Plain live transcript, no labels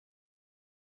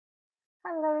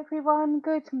Hello everyone,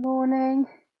 good morning.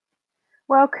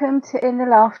 Welcome to In the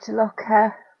Laughter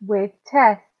Locker with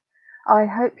Tess. I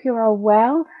hope you're all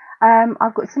well.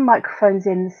 I've got some microphones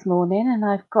in this morning and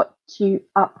I've got you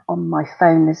up on my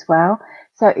phone as well.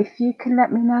 So if you can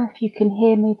let me know if you can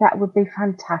hear me, that would be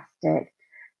fantastic,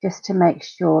 just to make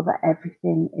sure that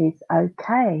everything is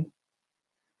okay.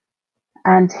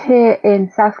 And here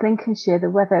in South Lincolnshire,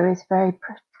 the weather is very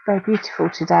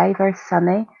beautiful today, very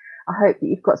sunny. I hope that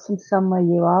you've got some sun where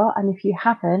you are, and if you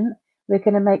haven't, we're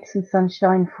going to make some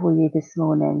sunshine for you this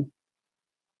morning.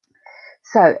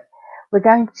 So we're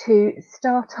going to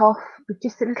start off with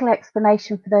just a little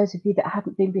explanation for those of you that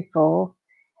haven't been before.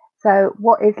 So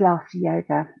what is laughter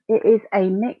yoga? It is a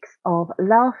mix of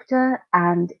laughter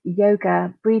and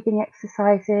yoga breathing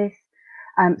exercises,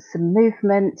 some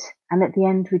movement, and at the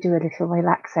end we do a little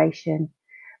relaxation.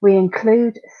 We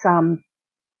include some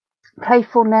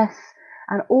playfulness,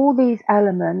 and all these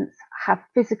elements have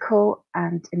physical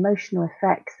and emotional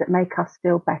effects that make us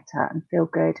feel better and feel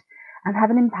good and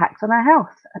have an impact on our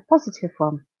health, a positive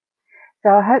one. So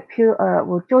I hope you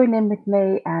will join in with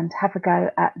me and have a go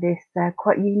at this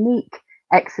quite unique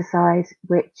exercise,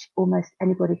 which almost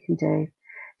anybody can do.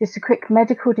 Just a quick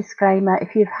medical disclaimer: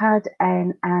 if you've had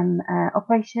an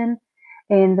operation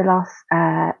in the last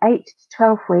 8 to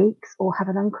 12 weeks or have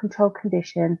an uncontrolled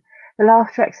condition, the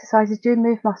laughter exercises do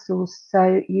move muscles,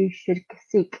 so you should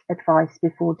seek advice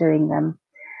before doing them.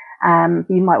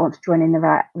 You might want to join in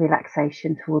the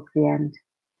relaxation towards the end.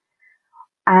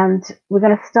 And we're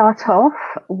going to start off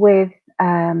with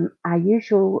our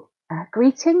usual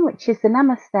greeting, which is the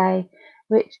Namaste,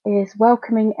 which is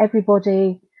welcoming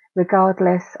everybody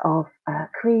regardless of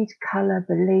creed, colour,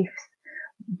 beliefs.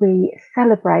 We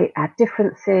celebrate our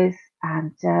differences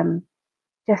and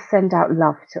just send out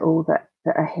love to all that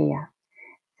are here.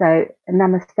 So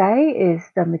Namaste is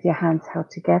done with your hands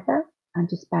held together and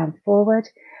just bound forward.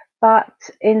 But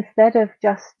instead of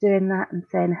just doing that and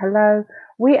saying hello,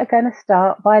 we are going to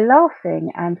start by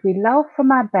laughing, and we laugh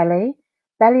from our belly.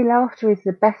 Belly laughter is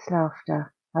the best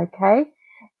laughter. Okay,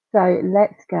 so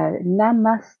let's go.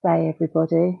 Namaste,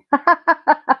 everybody.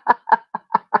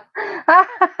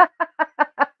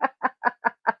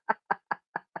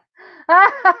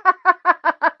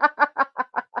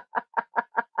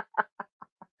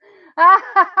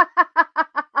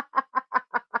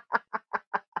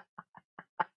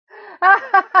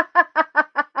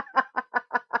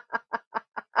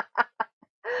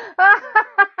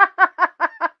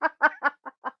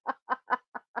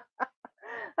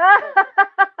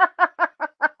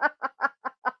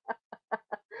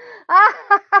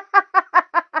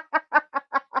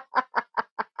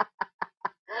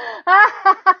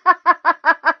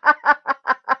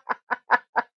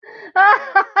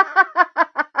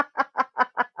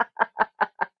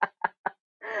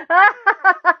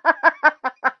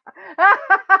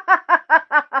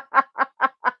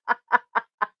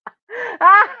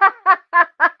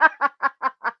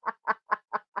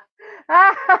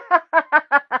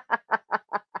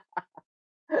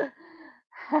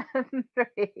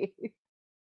 Breathe.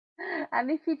 And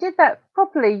if you did that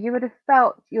properly, you would have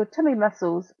felt your tummy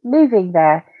muscles moving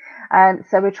there. And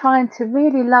so we're trying to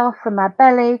really laugh from our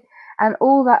belly, and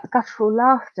all that guttural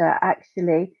laughter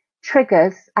actually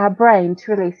triggers our brain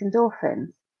to release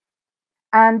endorphins.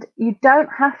 And you don't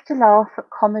have to laugh at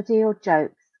comedy or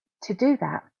jokes to do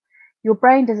that. Your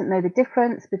brain doesn't know the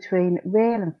difference between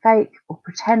real and fake or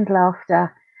pretend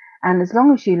laughter. And as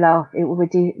long as you laugh, it will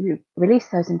release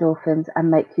those endorphins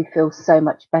and make you feel so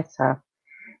much better.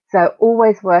 So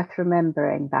always worth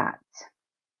remembering that.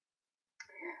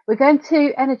 We're going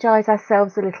to energize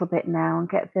ourselves a little bit now and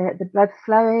get the blood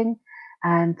flowing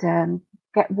and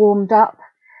get warmed up.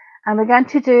 And we're going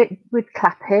to do it with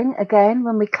clapping. Again,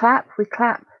 when we clap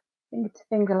finger to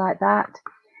finger like that.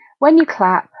 When you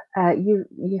clap,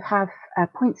 you have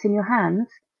points in your hands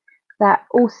that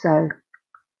also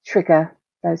trigger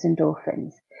those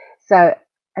endorphins. So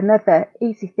another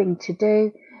easy thing to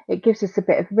do. It gives us a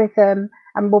bit of rhythm.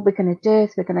 And what we're going to do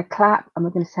is we're going to clap and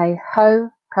we're going to say ho,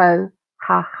 ho,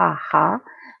 ha, ha, ha.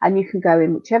 And you can go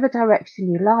in whichever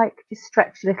direction you like. Just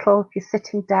stretch a little if you're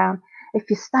sitting down. If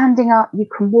you're standing up, you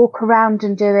can walk around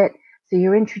and do it. So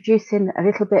you're introducing a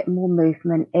little bit more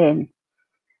movement in.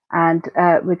 And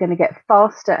we're going to get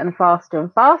faster and faster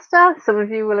and faster. Some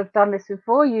of you will have done this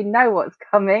before. You know what's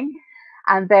coming.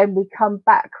 And then we come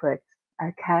backwards,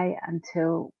 okay,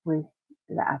 until we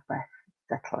let our breath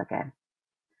settle again.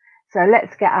 So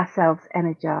let's get ourselves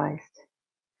energized.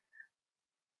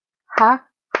 Ha,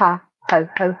 ha, ho,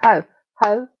 ho, ho,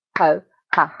 ho, ho,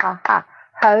 ha, ha, ha,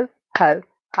 ho, ho,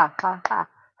 ha, ha, ha,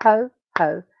 ho,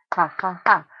 ho, ha, ha,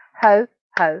 ha, ho,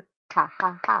 ho,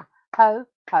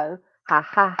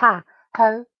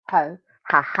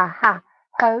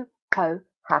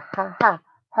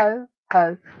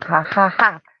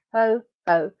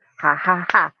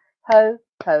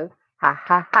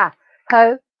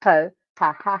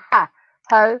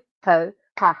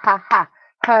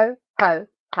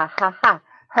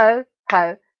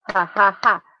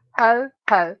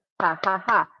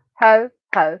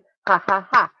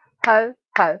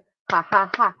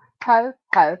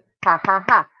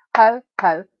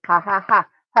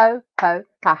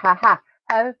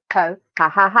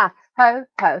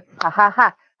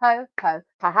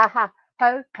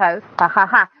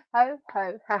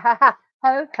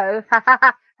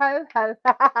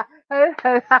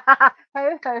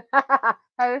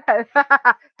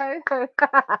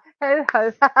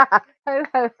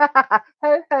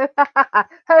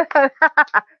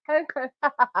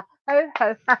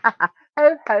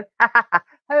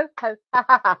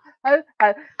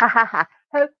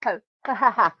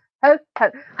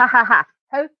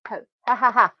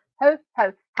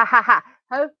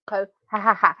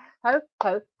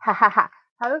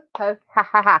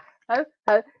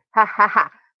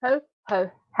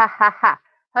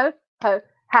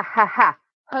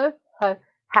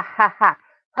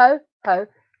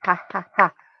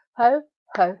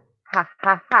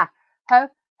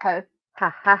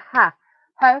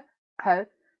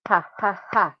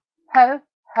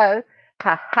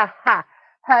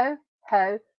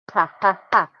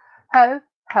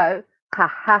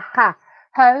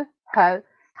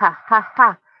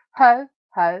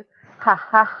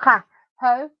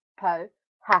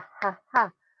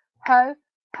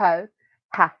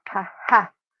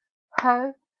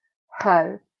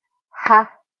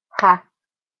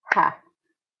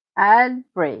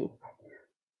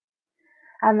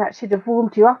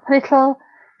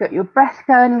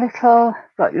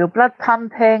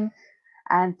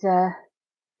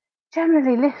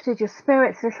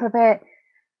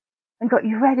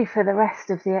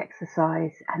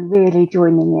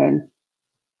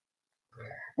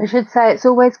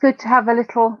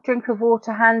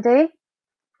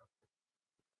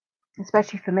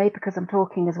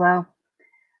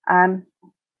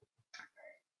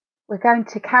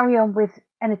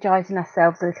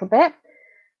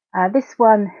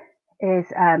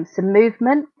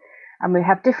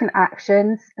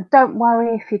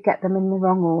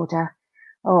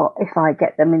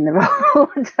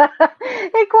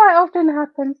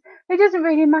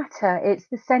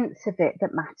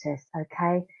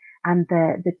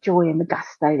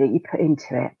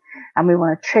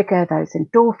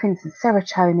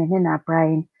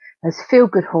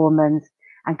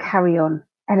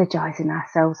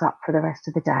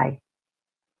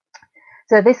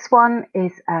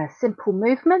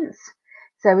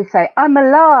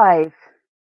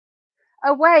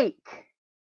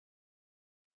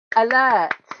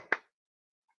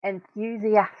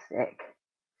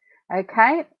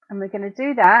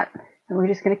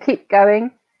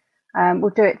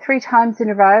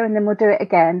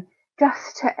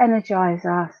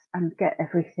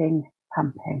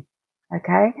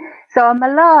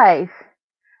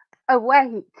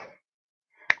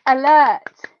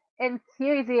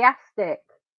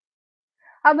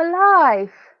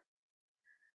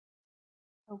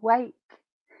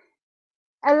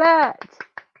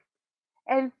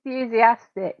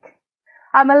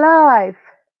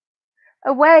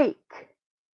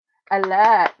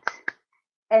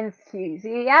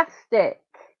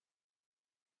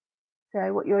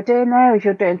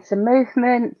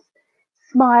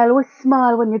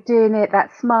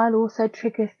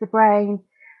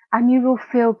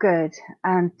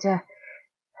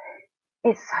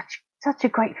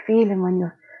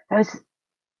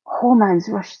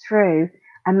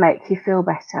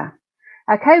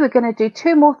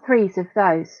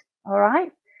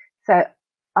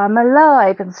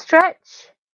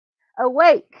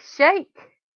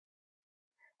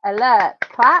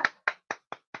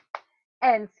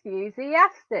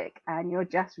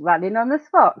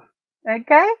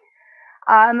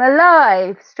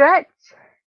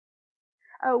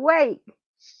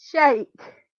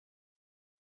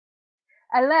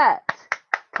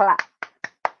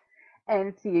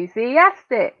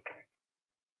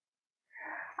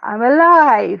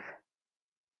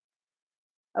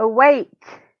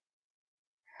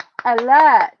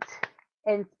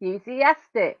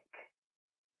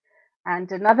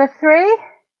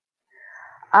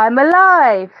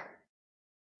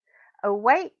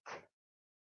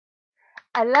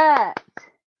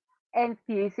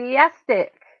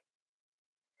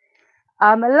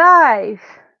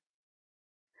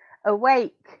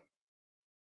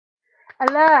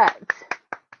 alert,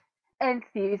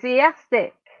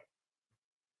 enthusiastic.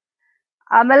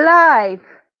 I'm alive,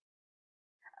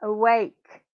 awake,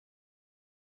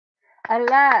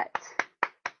 alert,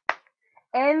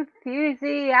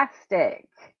 enthusiastic.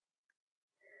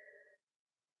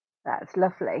 That's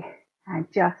lovely. And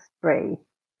just breathe.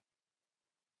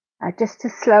 Just to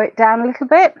slow it down a little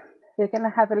bit, we're going to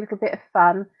have a little bit of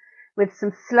fun with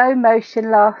some slow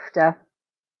motion laughter.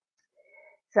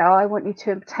 So I want you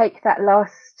to take that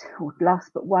last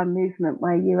but one movement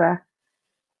where you are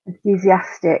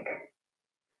enthusiastic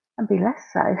and be less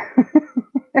so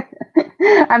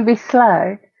and be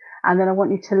slow. And then I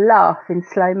want you to laugh in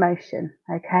slow motion.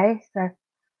 Okay, so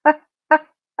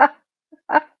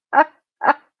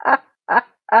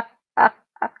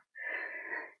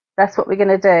that's what we're going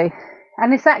to do.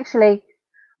 And it's actually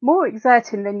more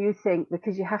exerting than you think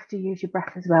because you have to use your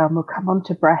breath as well. And we'll come on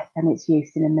to breath and its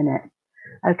use in a minute.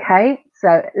 Okay,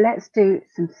 so let's do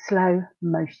some slow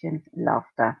motion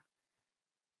laughter.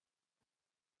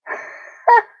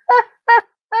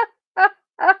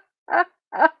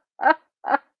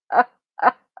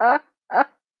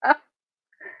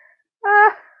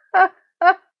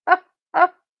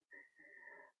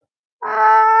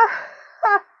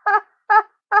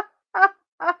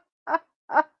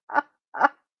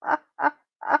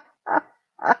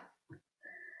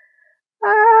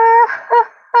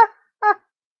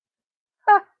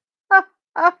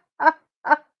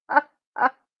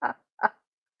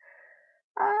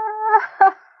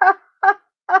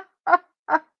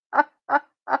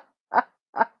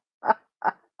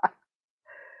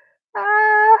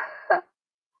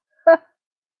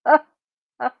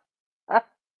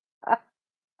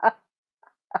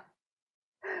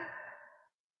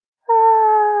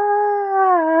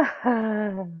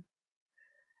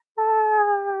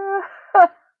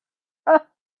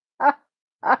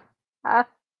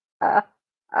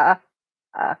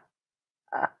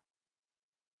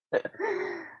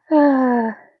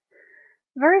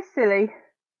 Very silly,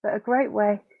 but a great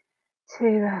way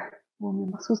to warm your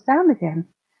muscles down again.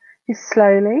 Just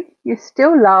slowly, you're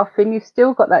still laughing, you've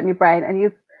still got that in your brain, and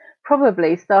you've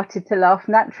probably started to laugh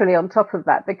naturally on top of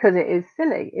that because it is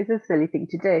silly. It's a silly thing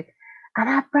to do. And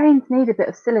our brains need a bit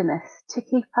of silliness to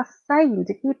keep us sane,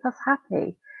 to keep us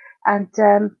happy. And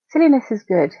silliness is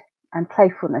good and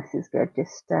playfulness is good.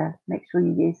 Just make sure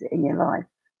you use it in your life.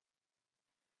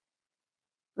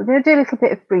 We're going to do a little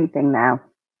bit of breathing now.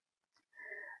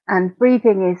 And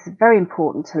breathing is very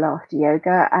important to laughter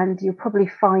yoga, and you'll probably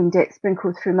find it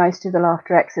sprinkled through most of the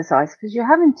laughter exercise because you're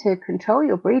having to control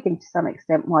your breathing to some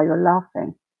extent while you're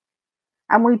laughing.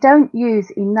 And we don't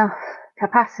use enough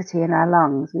capacity in our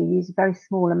lungs. We use a very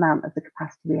small amount of the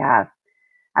capacity we have.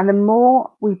 And the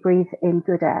more we breathe in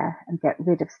good air and get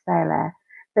rid of stale air,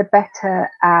 the better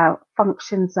our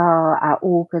functions are, our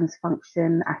organs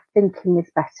function, our thinking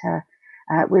is better.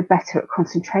 We're better at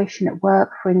concentration at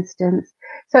work, for instance.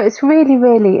 So it's really,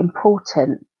 really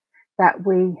important that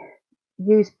we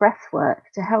use breath work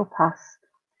to help us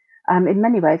in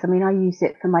many ways. I mean, I use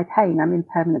it for my pain. I'm in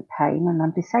permanent pain and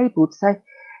I'm disabled. So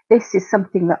this is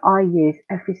something that I use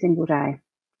every single day.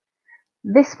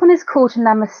 This one is called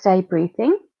Namaste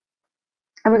breathing.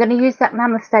 And we're going to use that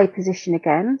Namaste position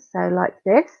again. So like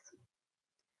this.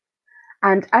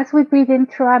 And as we breathe in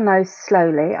through our nose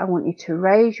slowly, I want you to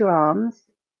raise your arms,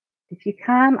 if you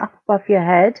can, up above your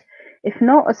head. If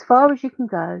not, as far as you can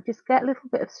go. Just get a little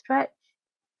bit of stretch.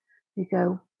 You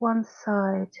go one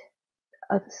side,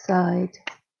 other side,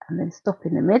 and then stop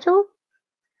in the middle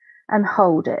and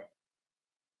hold it.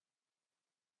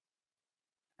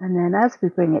 And then as we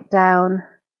bring it down,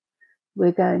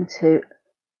 we're going to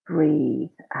breathe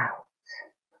out.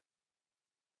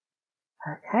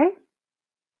 Okay.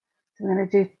 So I'm going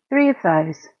to do 3 of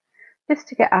those just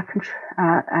to get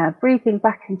our breathing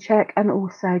back in check and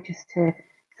also just to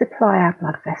supply our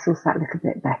blood vessels that little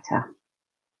bit better.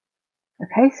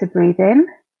 Okay, so breathe in.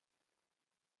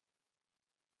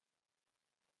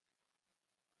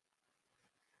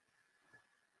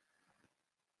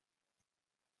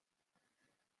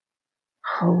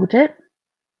 Hold it.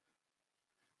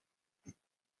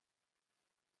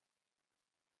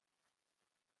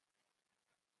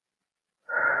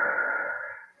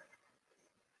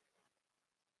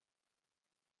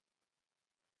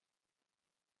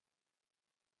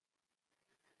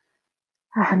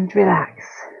 And relax.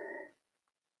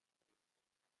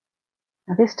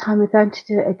 Now this time we're going to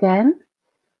do it again.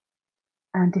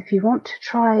 And if you want to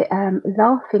try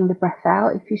laughing the breath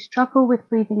out, if you struggle with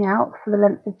breathing out for the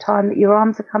length of time that your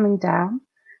arms are coming down,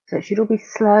 so it should all be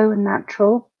slow and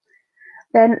natural,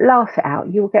 then laugh it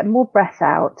out. You'll get more breath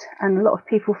out, and a lot of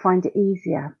people find it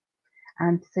easier.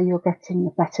 and so you're getting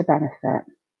a better benefit.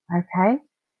 Okay,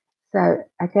 so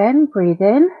again, breathe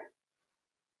in.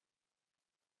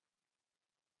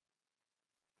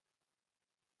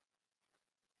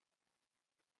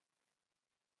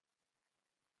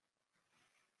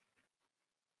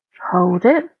 Hold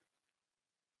it.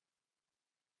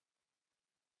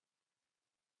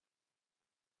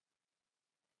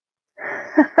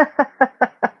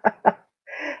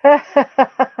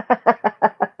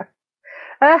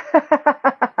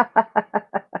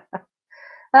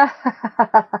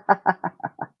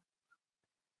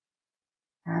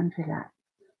 And relax.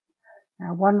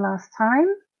 Now one last time.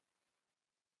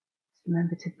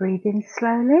 Remember to breathe in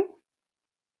slowly.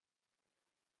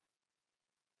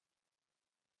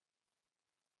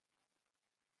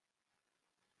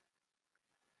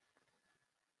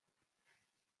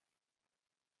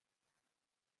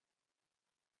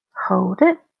 Hold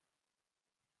it.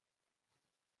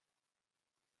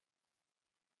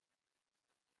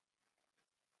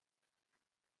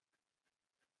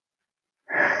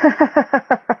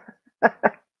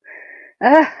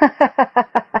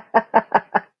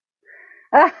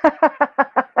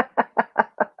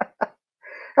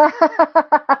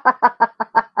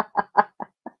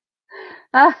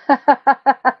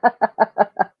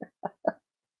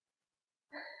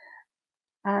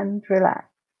 And relax.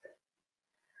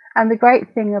 And the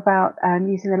great thing about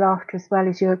using the laughter as well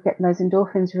is you're getting those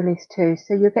endorphins released too.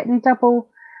 So you're getting double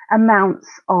amounts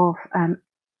of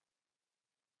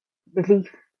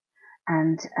relief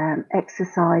and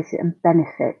exercise and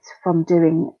benefits from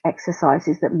doing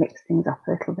exercises that mix things up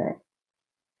a little bit.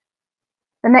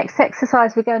 The next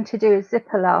exercise we're going to do is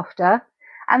zipper laughter.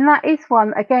 And that is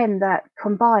one, again, that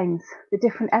combines the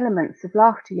different elements of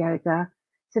laughter yoga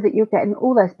so that you're getting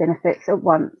all those benefits at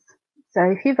once. So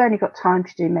if you've only got time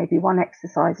to do maybe one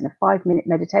exercise and a 5-minute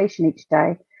meditation each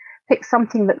day, pick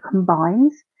something that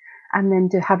combines and then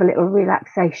have a little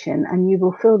relaxation and you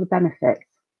will feel the benefits.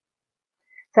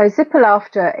 So zipper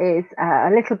laughter is a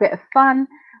little bit of fun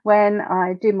when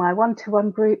I do my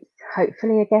one-to-one groups,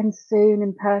 hopefully again soon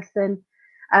in person.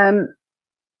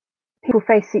 People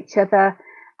face each other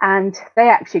and they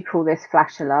actually call this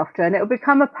flasher laughter, and it will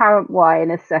become apparent why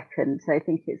in a second. So I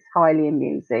think it's highly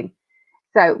amusing.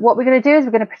 So what we're going to do is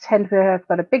we're going to pretend we've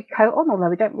got a big coat on, although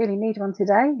we don't really need one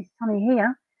today. It's sunny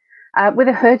here. With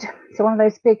a hood, so one of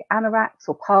those big anoraks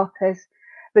or parkas.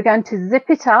 We're going to zip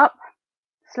it up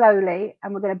slowly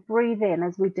and we're going to breathe in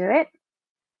as we do it.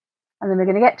 And then we're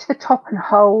going to get to the top and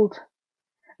hold.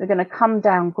 We're going to come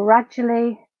down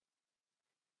gradually.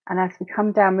 And as we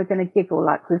come down, we're going to giggle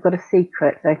like we've got a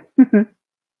secret. So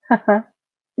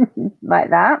like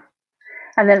that.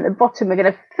 And then at the bottom, we're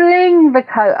going to fling the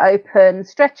coat open,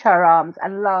 stretch our arms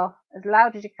and laugh as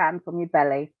loud as you can from your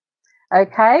belly.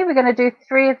 Okay, we're going to do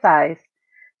 3 of those.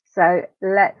 So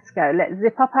let's go. Let's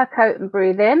zip up our coat and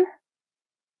breathe in.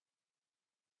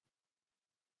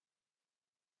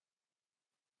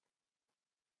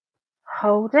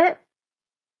 Hold it.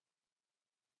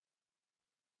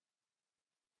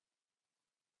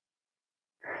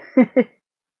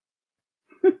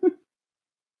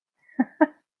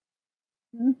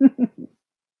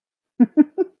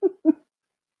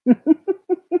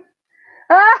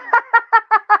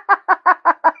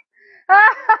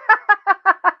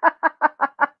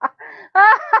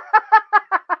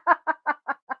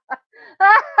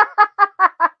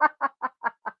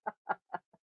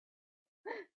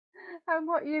 And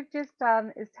what you've just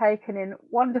done is taken in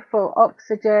wonderful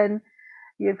oxygen,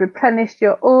 you've replenished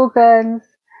your organs,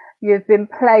 you've been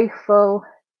playful,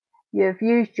 you've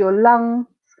used your lungs,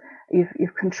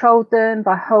 you've controlled them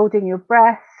by holding your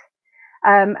breath,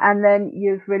 and then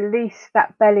you've released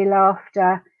that belly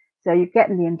laughter. So you're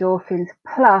getting the endorphins,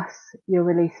 plus you're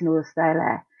releasing all the stale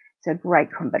air. So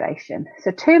great combination.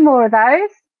 So 2 more of those.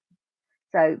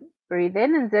 So breathe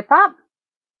in and zip up.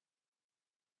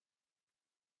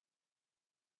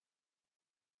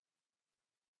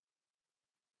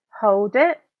 Hold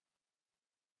it.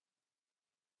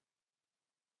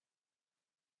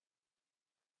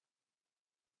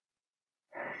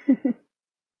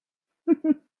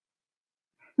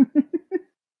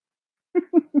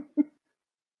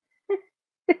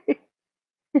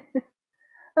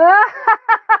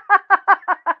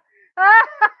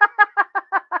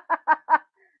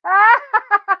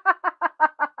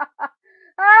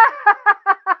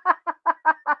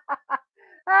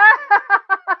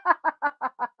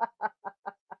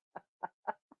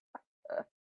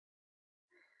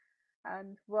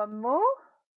 And one more.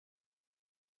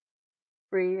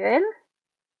 Breathe in.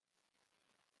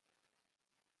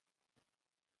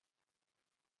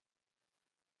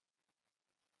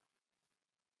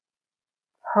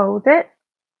 Hold it.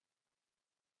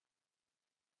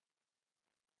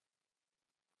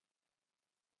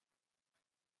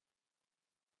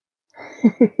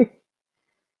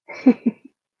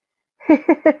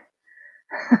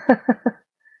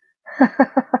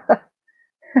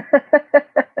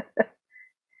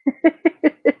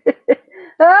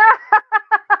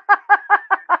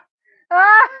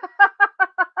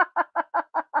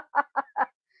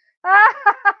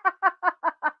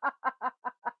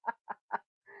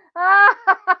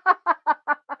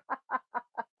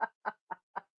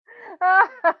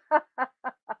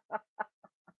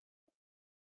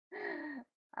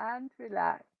 And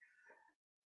relax.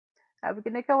 We're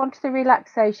going to go on to the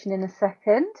relaxation in a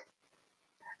second.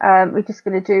 We're just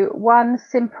going to do one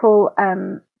simple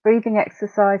breathing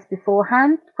exercise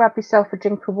beforehand. Grab yourself a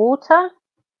drink of water.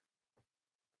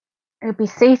 You'll be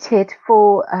seated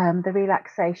for the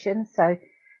relaxation, so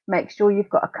make sure you've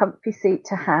got a comfy seat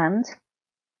to hand.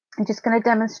 I'm just going to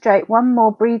demonstrate one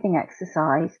more breathing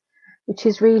exercise, which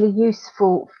is really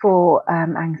useful for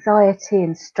anxiety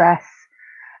and stress,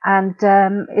 and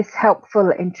is helpful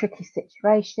in tricky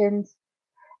situations.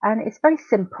 And it's very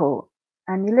simple.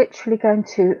 And you're literally going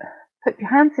to put your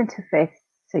hands into fists,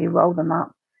 so you roll them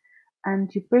up,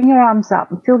 and you bring your arms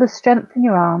up and feel the strength in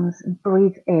your arms and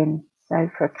breathe in. So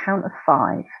for a count of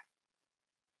 5.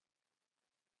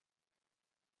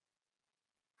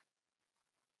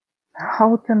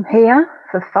 Hold them here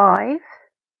for 5.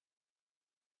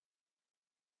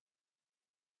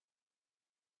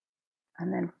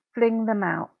 And then fling them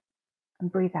out and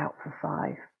breathe out for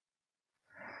 5.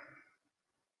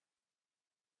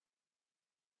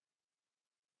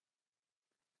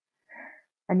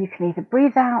 And you can either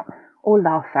breathe out or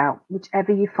laugh out,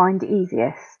 whichever you find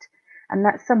easiest. And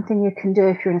that's something you can do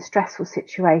if you're in a stressful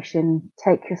situation.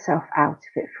 Take yourself out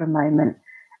of it for a moment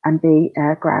and be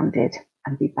grounded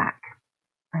and be back.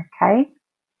 Okay.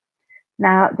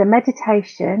 Now, the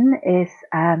meditation is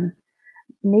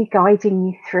me guiding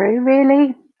you through,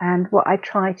 really. And what I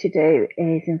try to do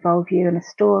is involve you in a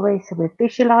story. So we're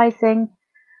visualizing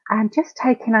and just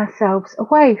taking ourselves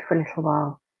away for a little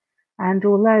while. And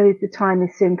although the time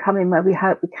is soon coming where we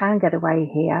hope we can get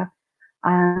away here,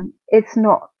 it's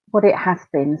not what it has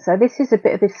been. So this is a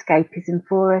bit of escapism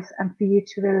for us and for you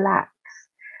to relax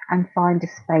and find a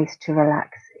space to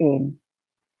relax in.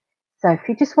 So if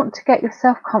you just want to get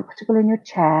yourself comfortable in your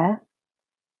chair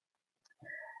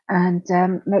and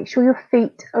make sure your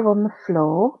feet are on the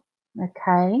floor,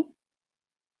 okay?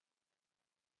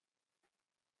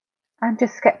 And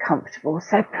just get comfortable.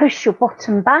 So push your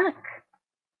bottom back,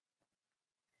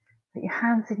 put your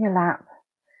hands in your lap,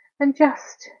 and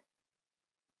just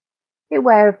be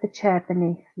aware of the chair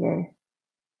beneath you.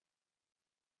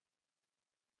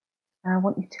 Now I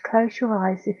want you to close your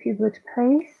eyes if you would,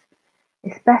 please.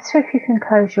 It's better if you can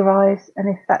close your eyes, and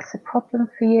if that's a problem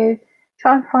for you,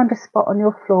 try and find a spot on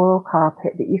your floor or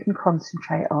carpet that you can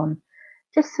concentrate on,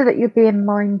 just so that you're being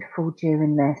mindful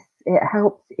during this. It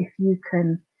helps if you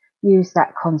can use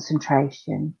that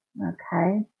concentration,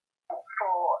 okay?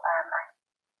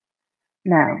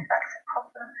 Now,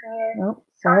 oh,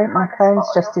 sorry, my phone's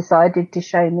just decided to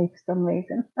show me for some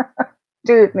reason.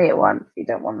 Do it with me at once, you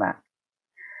don't want that.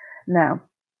 Now,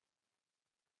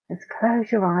 let's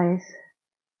close your eyes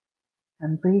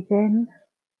and breathe in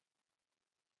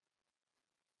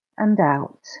and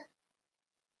out.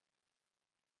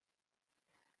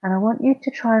 And I want you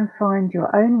to try and find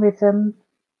your own rhythm,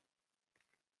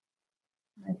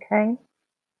 okay?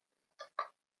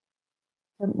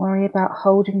 Don't worry about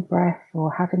holding breath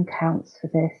or having counts for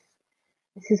this.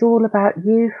 This is all about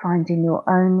you finding your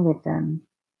own rhythm.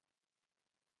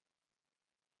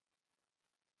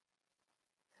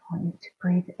 I want you to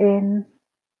breathe in.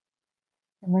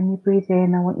 And when you breathe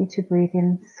in, I want you to breathe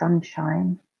in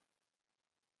sunshine.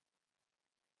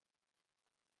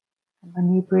 And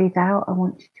when you breathe out, I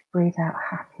want you to breathe out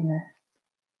happiness.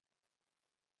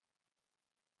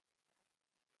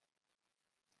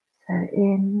 So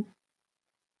in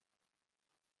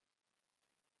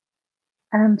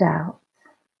and out.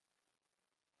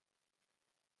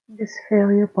 Just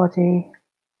feel your body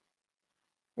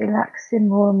relaxing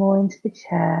more and more into the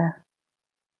chair.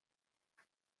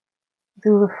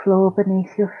 Feel the floor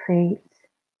beneath your feet.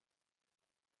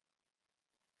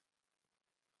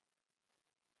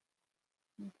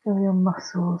 Feel your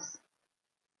muscles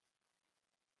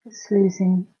just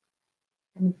losing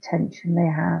any tension they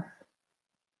have.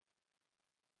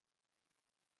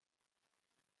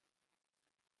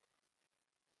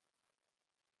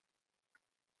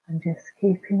 And just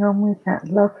keeping on with that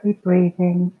lovely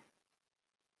breathing.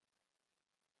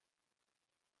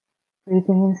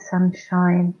 Breathing in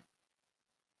sunshine.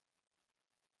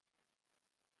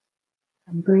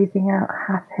 And breathing out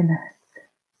happiness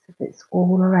so that it's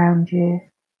all around you.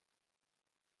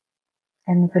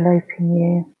 enveloping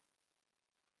you,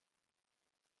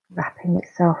 wrapping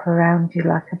itself around you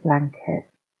like a blanket.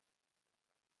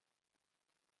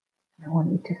 I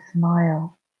want you to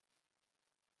smile.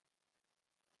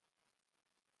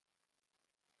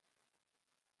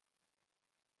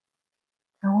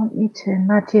 I want you to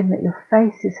imagine that your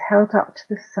face is held up to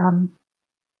the sun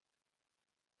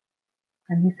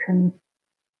and you can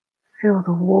feel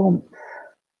the warmth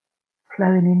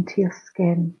flowing into your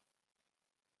skin.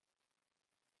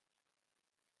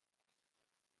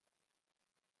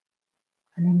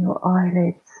 And in your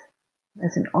eyelids,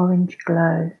 there's an orange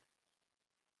glow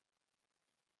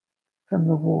from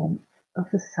the warmth of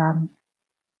the sun.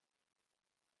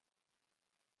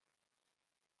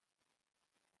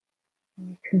 And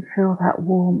you can feel that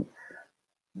warmth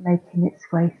making its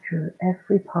way through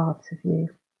every part of you.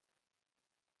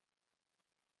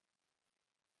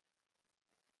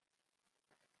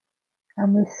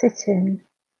 And we're sitting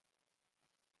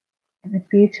in a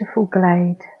beautiful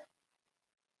glade,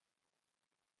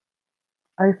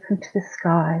 open to the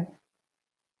sky,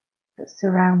 but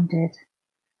surrounded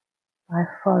by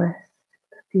a forest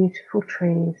of beautiful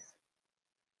trees.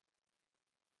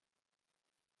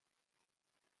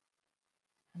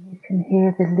 And you can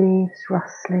hear the leaves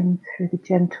rustling through the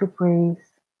gentle breeze.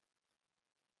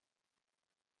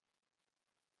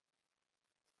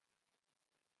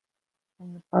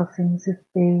 And the buzzings of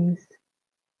bees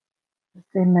as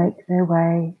they make their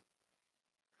way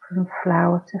from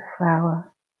flower to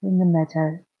flower in the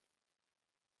meadow.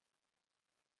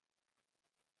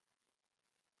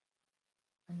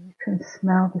 And you can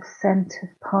smell the scent of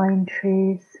pine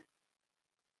trees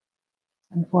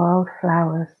and wild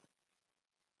flowers.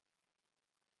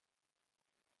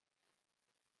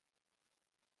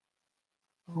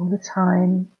 All the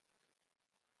time,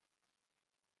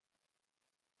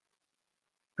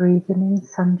 breathing in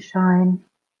sunshine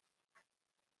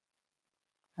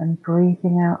and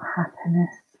breathing out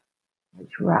happiness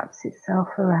which wraps itself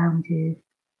around you.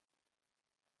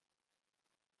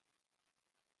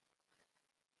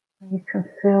 And you can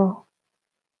feel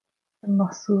the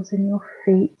muscles in your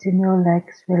feet and your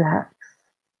legs relax.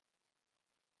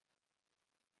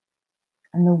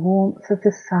 And the warmth of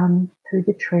the sun through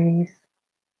the trees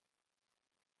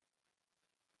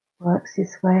works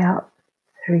its way up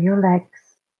through your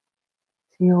legs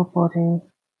to your body.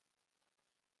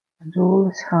 And all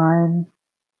the time,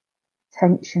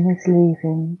 tension is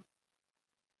leaving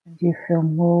and you feel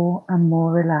more and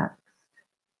more relaxed.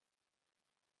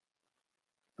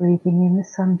 Breathing in the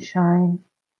sunshine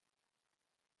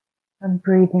and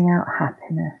breathing out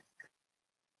happiness.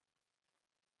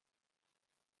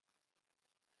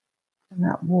 And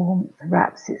that warmth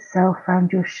wraps itself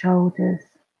around your shoulders,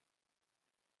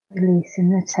 releasing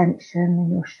the tension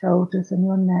in your shoulders and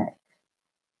your neck,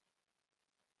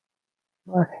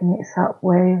 working its up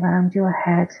way around your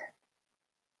head,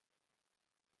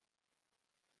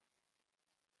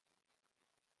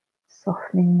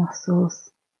 softening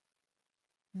muscles,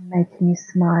 making you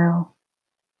smile.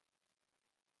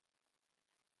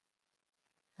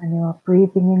 And you are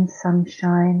breathing in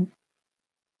sunshine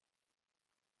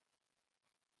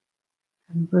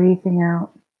and breathing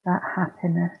out that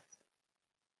happiness.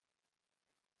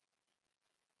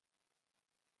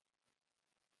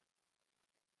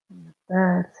 And the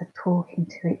birds are talking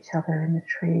to each other in the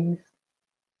trees,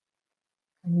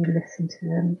 and you listen to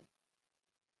them,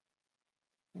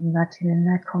 imagining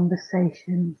their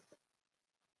conversations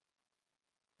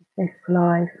as they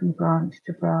fly from branch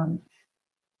to branch.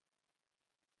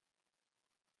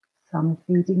 Some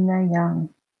feeding their young,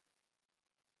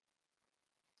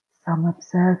 some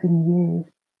observing you,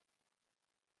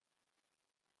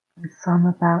 and some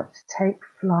about to take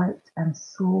flight and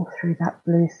soar through that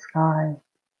blue sky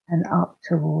and up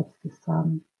towards the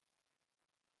sun.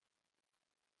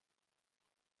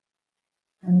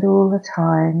 And all the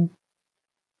time,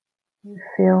 you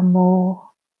feel more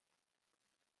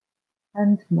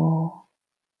and more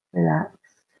relaxed.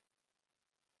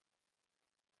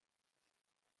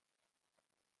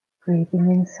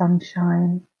 Breathing in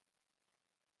sunshine,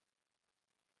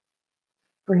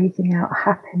 breathing out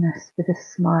happiness with a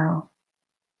smile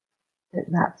that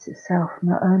wraps itself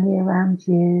not only around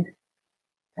you,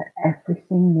 but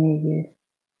everything near you.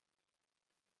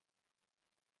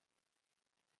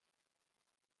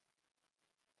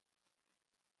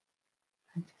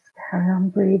 And just carry on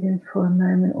breathing for a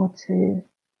moment or two,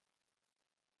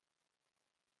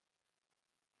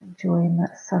 enjoying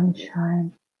that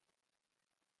sunshine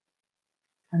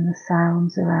and the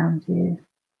sounds around you.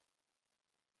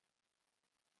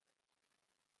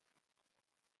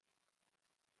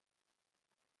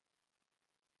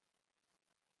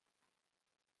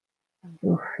 And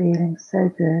you're feeling so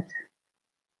good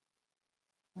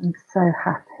and so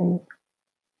happy.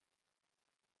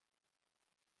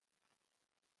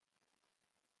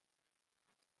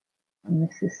 And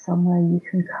this is somewhere you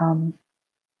can come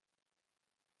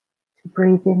to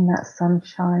breathe in that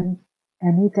sunshine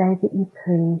any day that you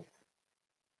please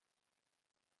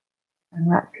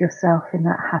and wrap yourself in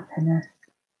that happiness.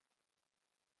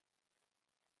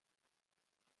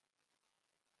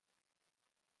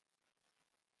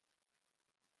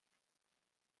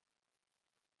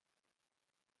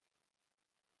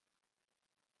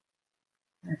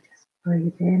 Now just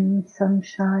breathe in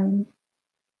sunshine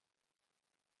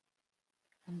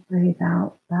and breathe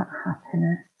out that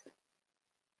happiness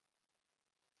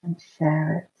and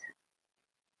share it.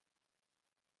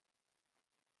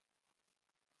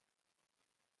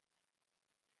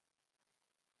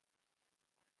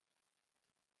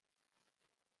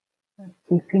 And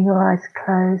keeping your eyes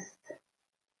closed,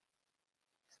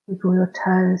 wiggle your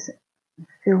toes and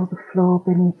feel the floor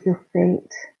beneath your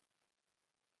feet,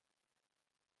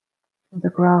 the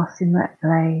grass in that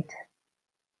glade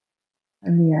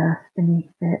and the earth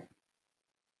beneath it.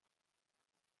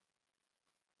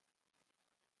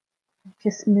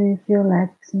 Just move your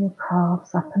legs and your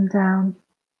calves up and down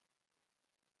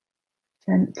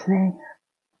gently,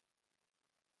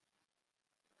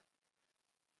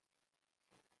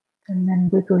 and then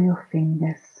wiggle your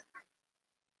fingers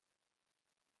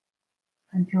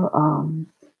and your arms.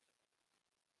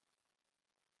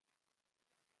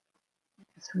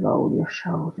 Just roll your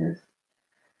shoulders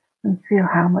and feel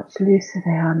how much looser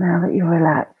they are now that you're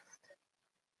relaxed.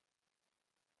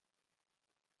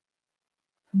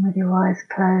 And with your eyes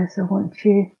closed, I want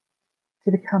you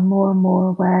to become more and more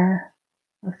aware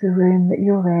of the room that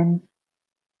you're in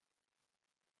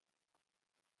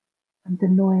and the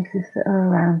noises that are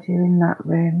around you in that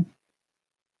room.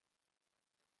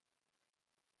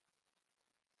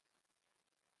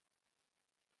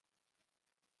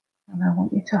 And I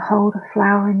want you to hold a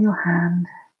flower in your hand,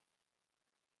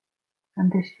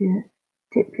 and as you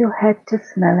tip your head to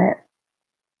smell it,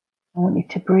 I want you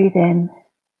to breathe in,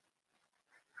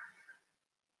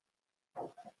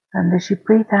 and as you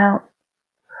breathe out,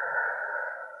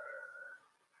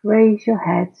 raise your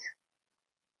head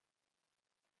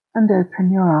and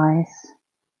open your eyes,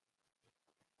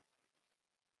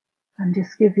 and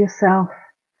just give yourself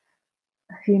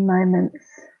a few moments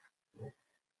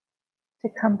to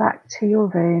come back to your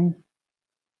room.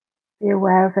 Be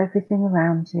aware of everything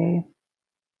around you.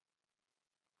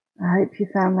 I hope you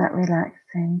found that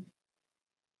relaxing.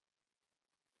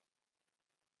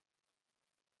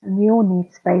 And we all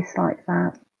need space like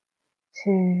that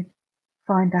to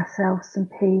find ourselves some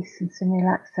peace and some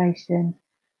relaxation,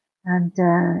 and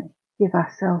give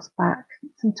ourselves back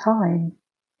some time.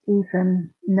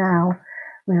 Even now,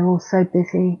 we're all so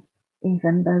busy,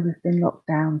 even though we've been locked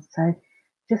down. So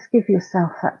just give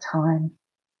yourself that time.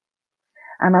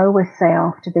 And I always say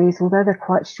after these, although they're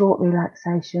quite short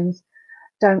relaxations,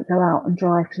 don't go out and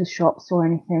drive to the shops or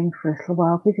anything for a little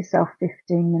while. Give yourself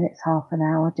 15 minutes, half an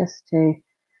hour, just to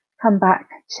come back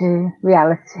to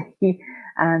reality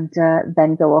and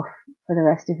then go off for the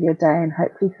rest of your day and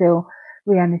hopefully feel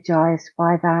re-energized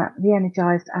by that.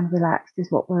 Re-energized and relaxed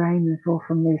is what we're aiming for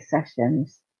from these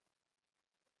sessions.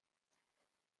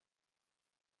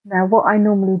 Now, what I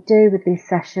normally do with these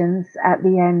sessions, at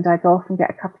the end, I go off and get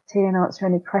a cup of tea and answer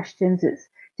any questions. It's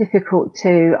difficult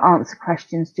to answer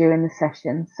questions during the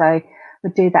session, so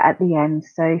we'll do that at the end.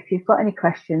 So if you've got any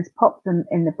questions, pop them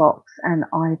in the box and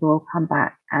I will come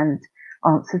back and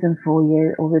answer them for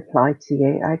you or reply to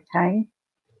you, okay?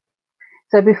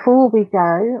 So before we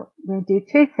go, we do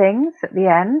two things at the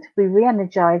end. We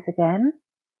re-energize again,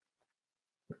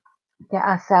 get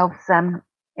ourselves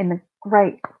in a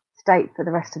great state for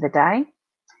the rest of the day.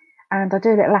 And I do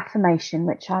a little affirmation,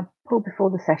 which I pull before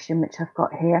the session, which I've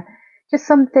got here. Just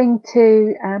something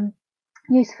to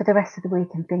use for the rest of the week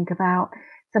and think about,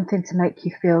 something to make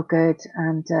you feel good.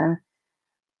 And,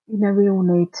 you know, we all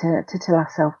need to tell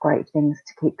ourselves great things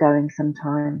to keep going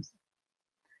sometimes.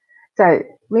 So,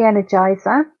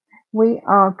 re-energizer. We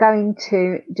are going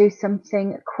to do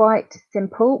something quite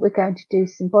simple. We're going to do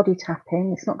some body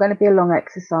tapping. It's not going to be a long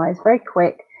exercise, very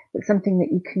quick, but something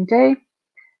that you can do.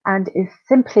 And it's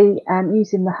simply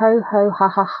using the ho, ho, ha,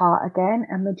 ha, ha again.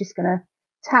 And we're just going to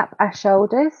tap our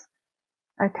shoulders.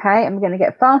 Okay, and we're going to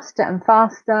get faster and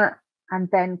faster and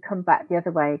then come back the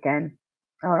other way again.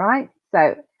 All right,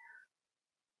 so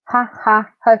ha, ha,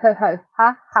 ho, ho, ho,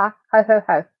 ha, ha, ho, ho,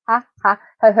 ho, ha, ha,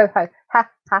 ho, ho, ho, ha,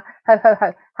 ha, ho, ho,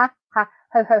 ho, ha, ha,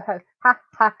 ho, ho, ho, ha,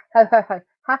 ha, ho, ho, ho,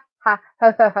 ha, ha,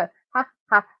 ho, ho, ho, ha,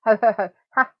 ha, ho, ho, ho,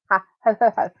 ha, ha, ho,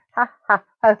 ho, ho, ha, ha,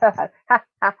 ho, ho, ho,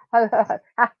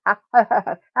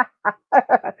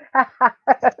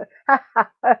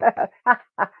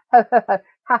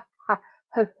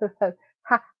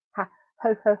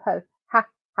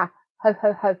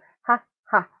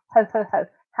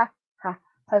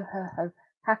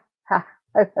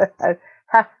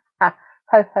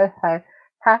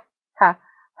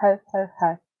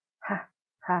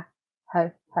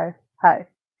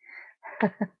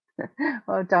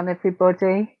 Well done,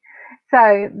 everybody.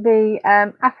 So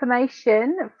the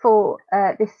affirmation for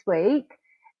this week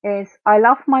is: I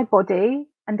love my body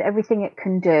and everything it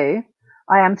can do.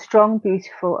 I am strong,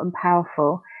 beautiful, and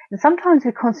powerful. And sometimes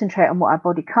we concentrate on what our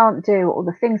body can't do or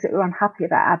the things that we're unhappy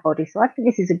about our body. So I think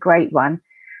this is a great one.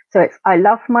 So it's: I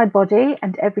love my body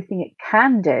and everything it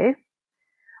can do.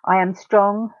 I am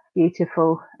strong,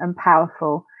 beautiful, and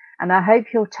powerful. And I hope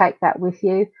you'll take that with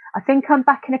you. I think I'm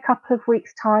back in a couple of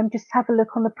weeks' time. Just have a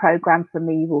look on the programme for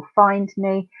me. You will find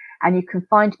me, and you can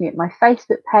find me at my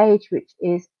Facebook page, which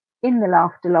is In the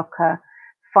Laughter Locker.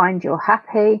 Find You're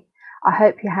Happy. I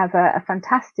hope you have a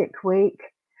fantastic week,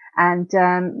 and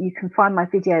you can find my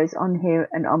videos on here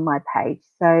and on my page.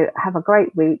 So have a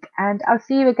great week, and I'll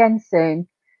see you again soon.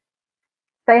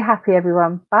 Stay happy,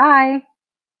 everyone. Bye.